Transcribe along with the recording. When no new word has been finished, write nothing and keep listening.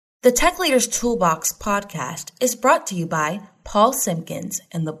The Tech Leaders Toolbox podcast is brought to you by Paul Simpkins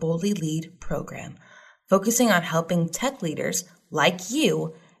and the Boldly Lead program, focusing on helping tech leaders like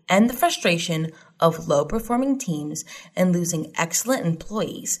you end the frustration of low-performing teams and losing excellent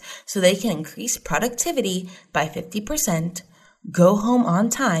employees so they can increase productivity by 50%, go home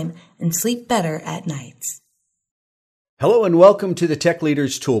on time, and sleep better at nights. Hello and welcome to the Tech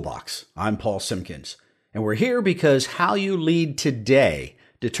Leaders Toolbox. I'm Paul Simpkins, and we're here because how you lead today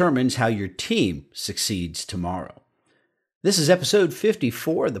determines how your team succeeds tomorrow. This is episode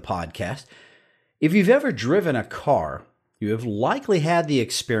 54 of the podcast. If you've ever driven a car, you have likely had the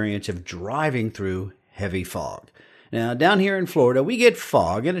experience of driving through heavy fog. Now, down here in Florida, we get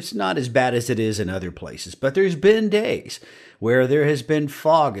fog, and it's not as bad as it is in other places, but there's been days where there has been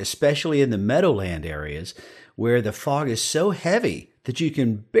fog, especially in the meadowland areas, where the fog is so heavy that you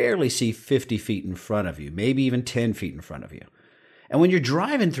can barely see 50 feet in front of you, maybe even 10 feet in front of you. And when you're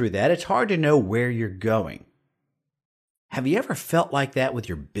driving through that, it's hard to know where you're going. Have you ever felt like that with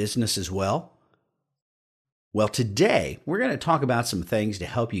your business as well? Well, today, we're going to talk about some things to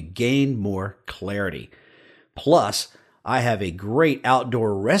help you gain more clarity. Plus, I have a great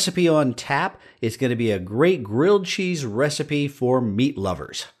outdoor recipe on tap. It's going to be a great grilled cheese recipe for meat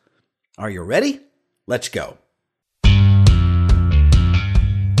lovers. Are you ready? Let's go.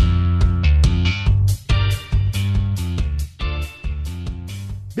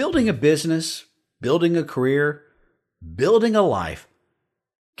 Building a business, building a career, building a life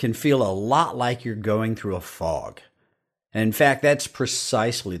can feel a lot like you're going through a fog. And in fact, that's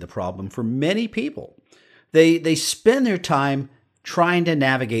precisely the problem for many people. They spend their time trying to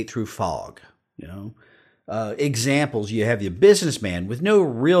navigate through fog. Examples, you have the businessman with no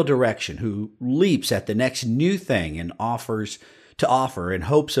real direction who leaps at the next new thing and offers to offer in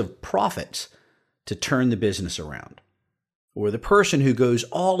hopes of profits to turn the business around. Or the person who goes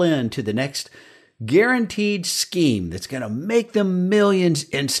all in to the next guaranteed scheme that's going to make them millions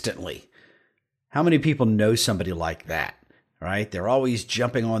instantly. How many people know somebody like that, right? They're always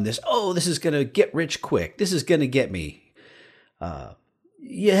jumping on this, this is going to get rich quick. This is going to get me.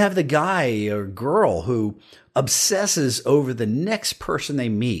 You have the guy or girl who obsesses over the next person they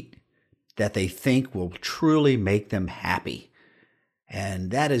meet that they think will truly make them happy.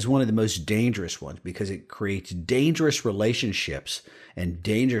 And that is one of the most dangerous ones because it creates dangerous relationships and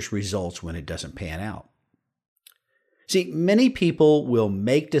dangerous results when it doesn't pan out. See, many people will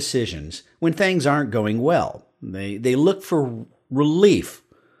make decisions when things aren't going well. They look for relief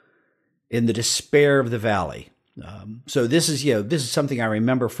in the despair of the valley. So this is something I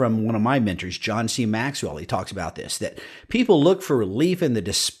remember from one of my mentors, John C. Maxwell. He talks about this, that people look for relief in the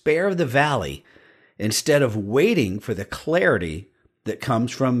despair of the valley instead of waiting for the clarity that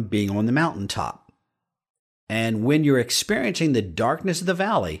comes from being on the mountaintop. And when you're experiencing the darkness of the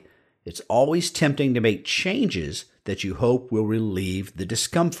valley, it's always tempting to make changes that you hope will relieve the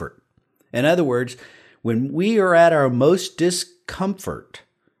discomfort. In other words, when we are at our most discomfort,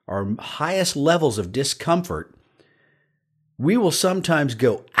 our highest levels of discomfort, we will sometimes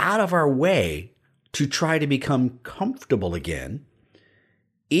go out of our way to try to become comfortable again,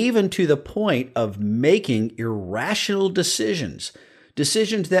 even to the point of making irrational decisions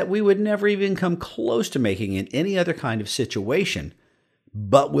that we would never even come close to making in any other kind of situation,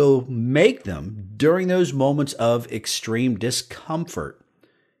 but will make them during those moments of extreme discomfort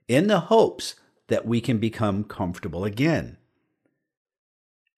in the hopes that we can become comfortable again.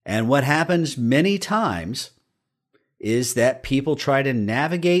 And what happens many times is that people try to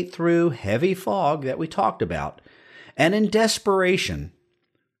navigate through heavy fog that we talked about, and in desperation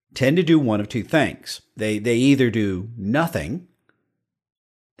tend to do one of two things. They either do nothing.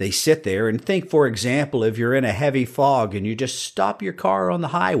 They sit there and think, for example, if you're in a heavy fog and you just stop your car on the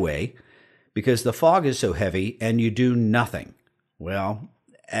highway because the fog is so heavy and you do nothing. Well,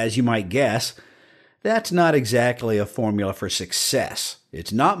 as you might guess, that's not exactly a formula for success.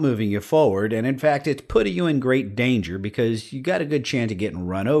 It's not moving you forward, and in fact, it's putting you in great danger because you got a good chance of getting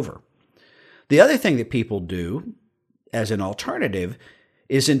run over. The other thing that people do as an alternative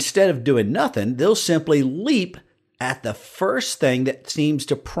is instead of doing nothing, they'll simply leap at the first thing that seems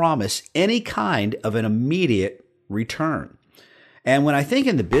to promise any kind of an immediate return. And when I think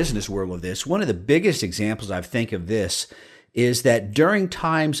in the business world of this, one of the biggest examples I think of this is that during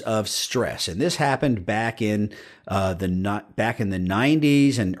times of stress, and this happened back in the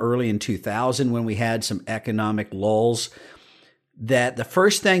 90s and early in 2000 when we had some economic lulls, that the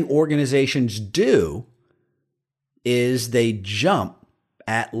first thing organizations do is they jump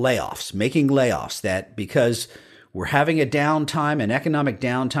at layoffs, making layoffs, that because we're having a downtime, an economic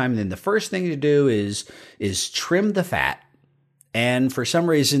downtime, and then the first thing to do is trim the fat And for some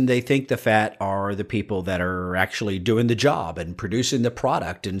reason, they think the fat are the people that are actually doing the job and producing the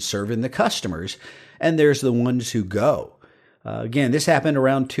product and serving the customers. And there's the ones who go. Again, this happened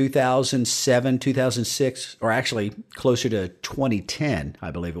around 2007, 2006, or actually closer to 2010,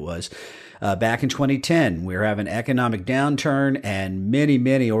 I believe it was. Back in 2010, we were having an economic downturn, and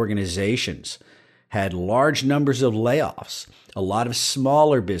many organizations had large numbers of layoffs. A lot of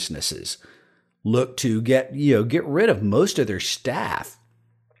smaller businesses looked to get rid of most of their staff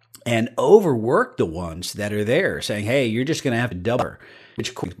and overwork the ones that are there, saying, "Hey, you're just going to have to double,"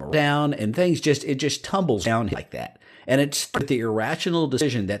 which cools down, and things just tumbles down like that. And it's the irrational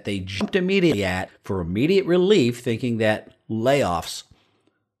decision that they jumped immediately at for immediate relief, thinking that layoffs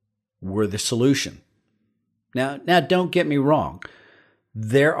were the solution. Now, don't get me wrong.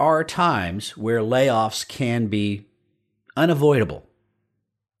 There are times where layoffs can be unavoidable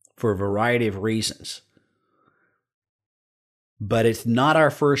for a variety of reasons. But it's not our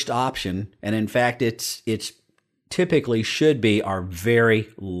first option, and in fact, it's typically should be our very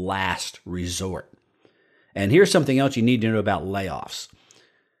last resort. And here's something else you need to know about layoffs.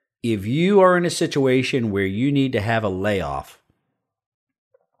 If you are in a situation where you need to have a layoff,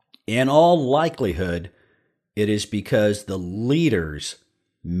 in all likelihood, it is because the leaders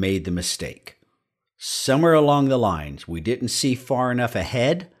made the mistake. Somewhere along the lines, we didn't see far enough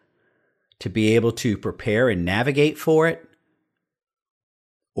ahead to be able to prepare and navigate for it,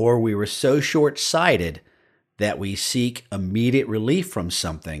 or we were so short-sighted that we seek immediate relief from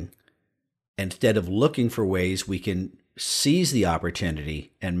something instead of looking for ways we can seize the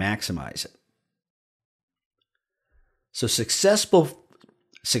opportunity and maximize it. So successful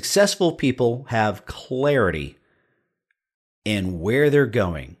people have clarity in where they're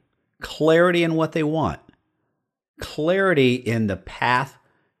going, clarity in what they want, clarity in the path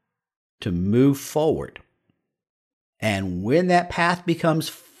to move forward. And when that path becomes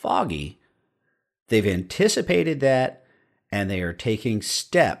foggy, they've anticipated that and they are taking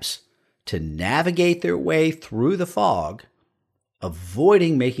steps to navigate their way through the fog,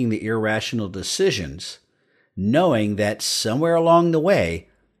 avoiding making the irrational decisions, knowing that somewhere along the way,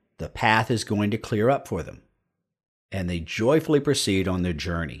 the path is going to clear up for them. And they joyfully proceed on their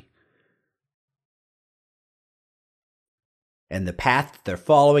journey. And the path that they're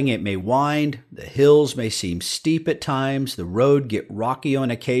following, it may wind, the hills may seem steep at times, the road get rocky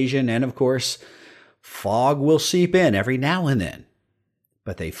on occasion, and of course, fog will seep in every now and then.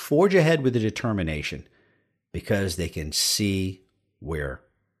 But they forge ahead with a determination because they can see where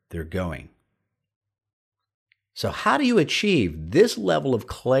they're going. So how do you achieve this level of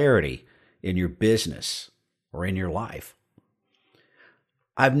clarity in your business or in your life?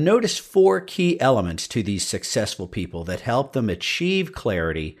 I've noticed 4 key elements to these successful people that help them achieve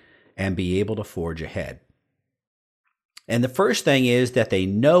clarity and be able to forge ahead. And the first thing is that they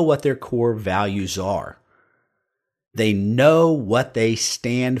know what their core values are. They know what they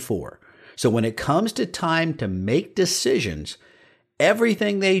stand for. So when it comes to time to make decisions,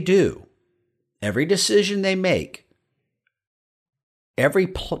 everything they do, every decision they make, every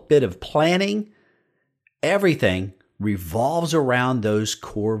bit of planning, everything revolves around those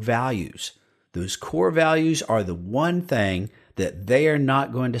core values. Those core values are the one thing that they are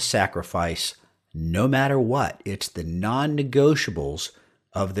not going to sacrifice no matter what. It's the non-negotiables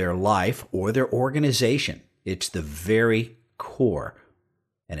of their life or their organization. It's the very core.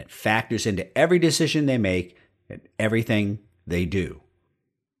 And it factors into every decision they make and everything they do.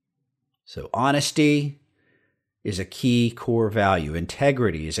 So honesty is a key core value.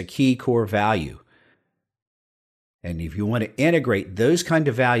 Integrity is a key core value. And if you want to integrate those kind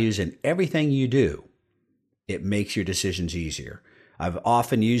of values in everything you do, it makes your decisions easier. I've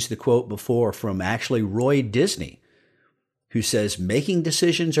often used the quote before from actually Roy Disney, who says, making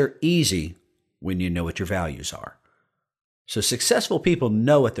decisions are easy when you know what your values are. So successful people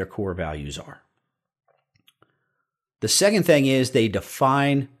know what their core values are. The second thing is they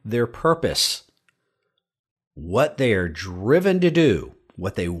define their purpose, what they are driven to do,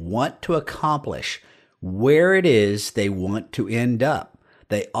 what they want to accomplish, where it is they want to end up.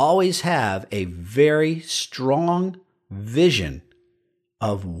 They always have a very strong vision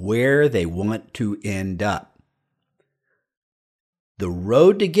of where they want to end up. The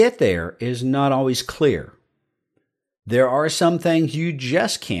road to get there is not always clear. There are some things you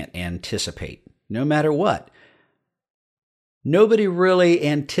just can't anticipate, no matter what. Nobody really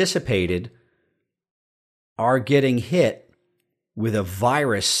anticipated our getting hit with a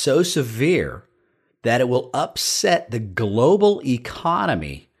virus so severe that it will upset the global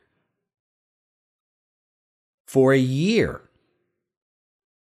economy for a year.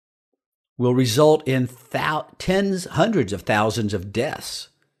 will result in tens, hundreds of thousands of deaths.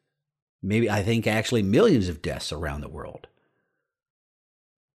 Maybe, I think, actually millions of deaths around the world.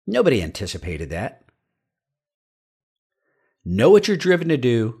 Nobody anticipated that. Know what you're driven to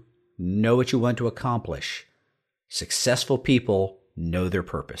do. Know what you want to accomplish. Successful people know their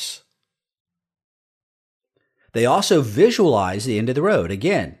purpose. They also visualize the end of the road.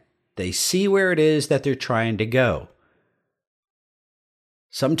 Again, they see where it is that they're trying to go.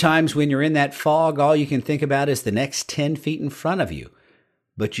 Sometimes when you're in that fog, all you can think about is the next 10 feet in front of you.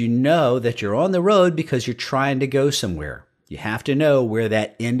 But you know that you're on the road because you're trying to go somewhere. You have to know where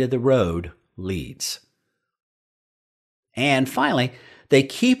that end of the road leads. And finally, they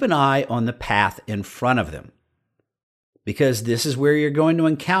keep an eye on the path in front of them, because this is where you're going to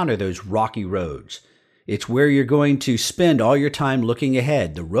encounter those rocky roads. It's where you're going to spend all your time looking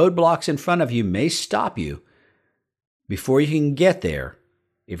ahead. The roadblocks in front of you may stop you before you can get there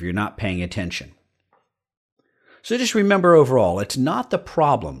if you're not paying attention. So just remember overall, it's not the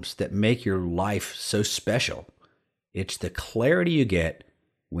problems that make your life so special. It's the clarity you get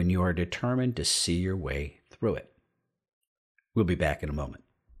when you are determined to see your way through it. We'll be back in a moment.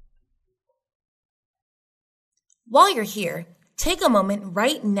 While you're here, take a moment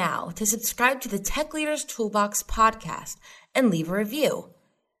right now to subscribe to the Tech Leaders Toolbox podcast and leave a review.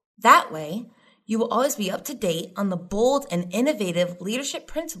 That way, you will always be up to date on the bold and innovative leadership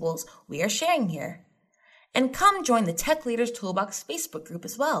principles we are sharing here. And come join the Tech Leaders Toolbox Facebook group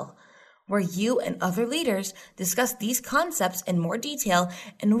as well, where you and other leaders discuss these concepts in more detail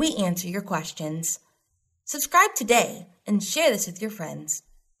and we answer your questions. Subscribe today and share this with your friends.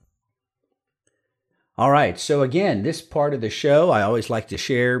 All right, so again, this part of the show I always like to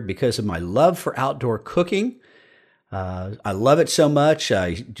share because of my love for outdoor cooking. I love it so much.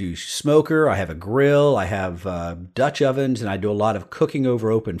 I do smoker, I have a grill, I have Dutch ovens, and I do a lot of cooking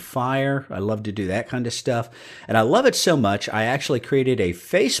over open fire. I love to do that kind of stuff. And I love it so much, I actually created a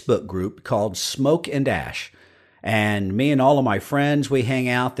Facebook group called Smoke and Ash. And me and all of my friends, we hang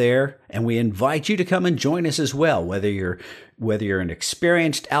out there, and we invite you to come and join us as well, whether you're an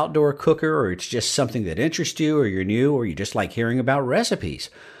experienced outdoor cooker, or it's just something that interests you, or you're new, or you just like hearing about recipes.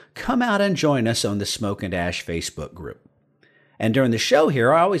 Come out and join us on the Smoke and Ash Facebook group. And during the show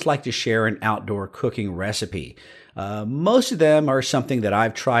here, I always like to share an outdoor cooking recipe. Most of them are something that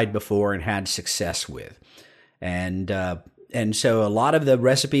I've tried before and had success with. And so a lot of the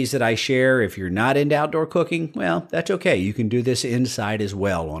recipes that I share, if you're not into outdoor cooking, well, that's okay. You can do this inside as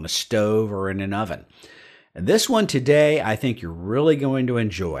well, on a stove or in an oven. And this one today, I think you're really going to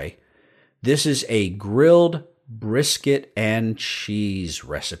enjoy. This is a grilled brisket and cheese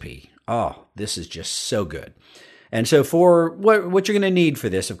recipe. Oh, this is just so good. And so for what you're going to need for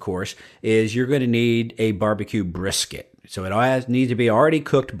this, of course, is you're going to need a barbecue brisket. So it needs to be already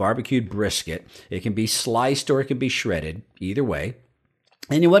cooked barbecued brisket. It can be sliced or it can be shredded, either way.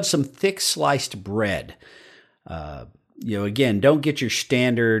 And you want some thick sliced bread. Again, don't get your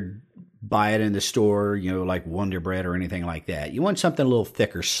standard, buy it in the store, like Wonder Bread or anything like that. You want something a little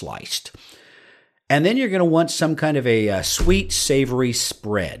thicker sliced. And then you're going to want some kind of a sweet, savory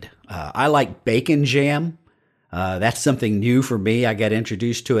spread. I like bacon jam. That's something new for me. I got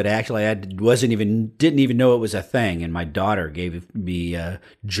introduced to it. Actually, I didn't even know it was a thing, and my daughter gave me a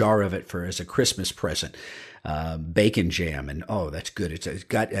jar of it as a Christmas present. Bacon jam, and oh, that's good. It's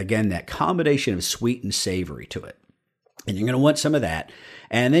got, again, that combination of sweet and savory to it. And you're going to want some of that.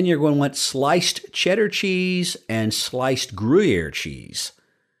 And then you're going to want sliced cheddar cheese and sliced Gruyere cheese.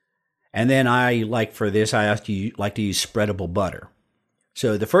 And then I like to use spreadable butter.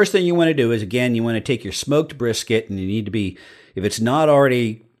 So the first thing you want to do is, again, you want to take your smoked brisket, and you need to be, if it's not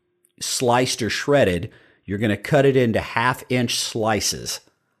already sliced or shredded, you're going to cut it into 1/2-inch slices.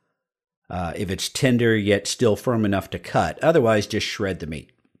 If it's tender yet still firm enough to cut. Otherwise, just shred the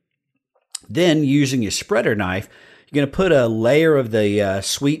meat. Then, using your spreader knife, you're going to put a layer of the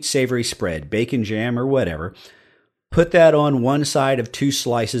sweet, savory spread, bacon jam or whatever. Put that on one side of 2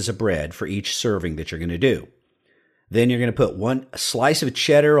 slices of bread for each serving that you're going to do. Then you're going to put one slice of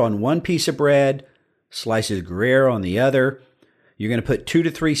cheddar on one piece of bread, slices of Gruyere on the other. You're going to put 2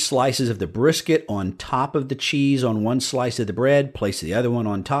 to 3 slices of the brisket on top of the cheese on one slice of the bread. Place the other one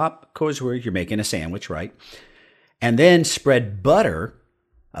on top, of course, where you're making a sandwich, right? And then spread butter,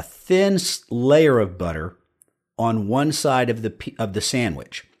 a thin layer of butter, on one side of the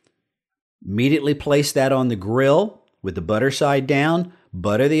sandwich. Immediately place that on the grill with the butter side down.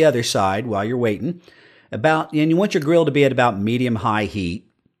 Butter the other side while you're waiting. And you want your grill to be at about medium-high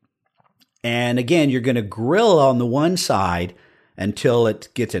heat. And again, you're going to grill on the one side until it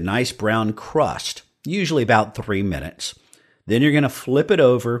gets a nice brown crust, usually about 3 minutes. Then you're going to flip it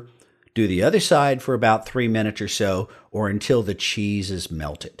over, Do the other side for about 3 minutes or so, or until the cheese is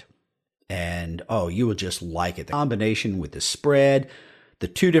melted. And oh, you will just like it. The combination with the spread, the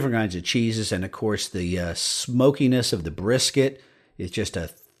two different kinds of cheeses, and of course the smokiness of the brisket is just a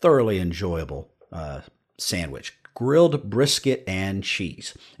thoroughly enjoyable sandwich. Grilled brisket and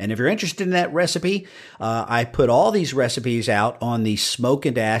cheese. And if you're interested in that recipe, I put all these recipes out on the Smoke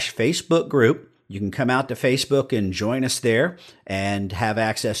and Ash Facebook group. You can come out to Facebook and join us there and have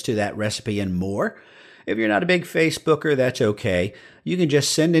access to that recipe and more. If you're not a big Facebooker, that's okay. You can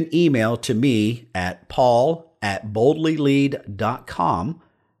just send an email to me at paul@boldlylead.com,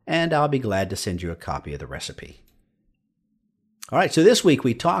 and I'll be glad to send you a copy of the recipe. All right, so this week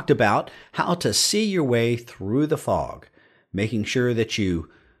we talked about how to see your way through the fog, making sure that you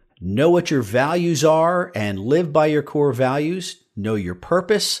know what your values are and live by your core values, know your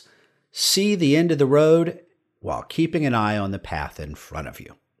purpose, see the end of the road while keeping an eye on the path in front of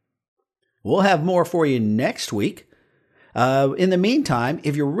you. We'll have more for you next week. In the meantime,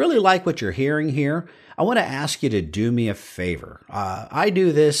 if you really like what you're hearing here, I want to ask you to do me a favor. I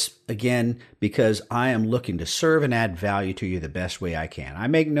do this, again, because I am looking to serve and add value to you the best way I can. I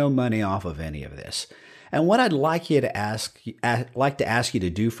make no money off of any of this. And what I'd like to ask you to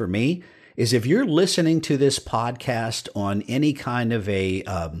do for me is, if you're listening to this podcast on any kind of a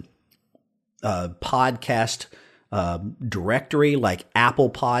podcast directory like Apple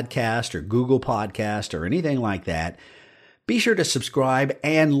Podcast or Google Podcast or anything like that, be sure to subscribe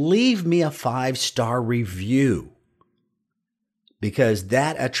and leave me a 5-star review, because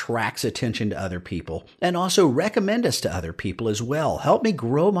that attracts attention to other people, and also recommend us to other people as well. Help me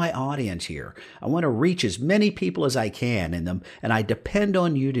grow my audience here. I want to reach as many people as I can, and I depend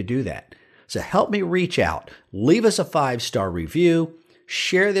on you to do that. So help me reach out. Leave us a 5-star review.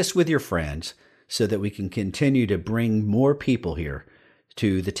 Share this with your friends so that we can continue to bring more people here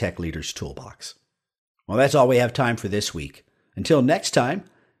to the Tech Leaders Toolbox. Well, that's all we have time for this week. Until next time,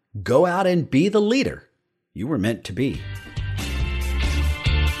 go out and be the leader you were meant to be.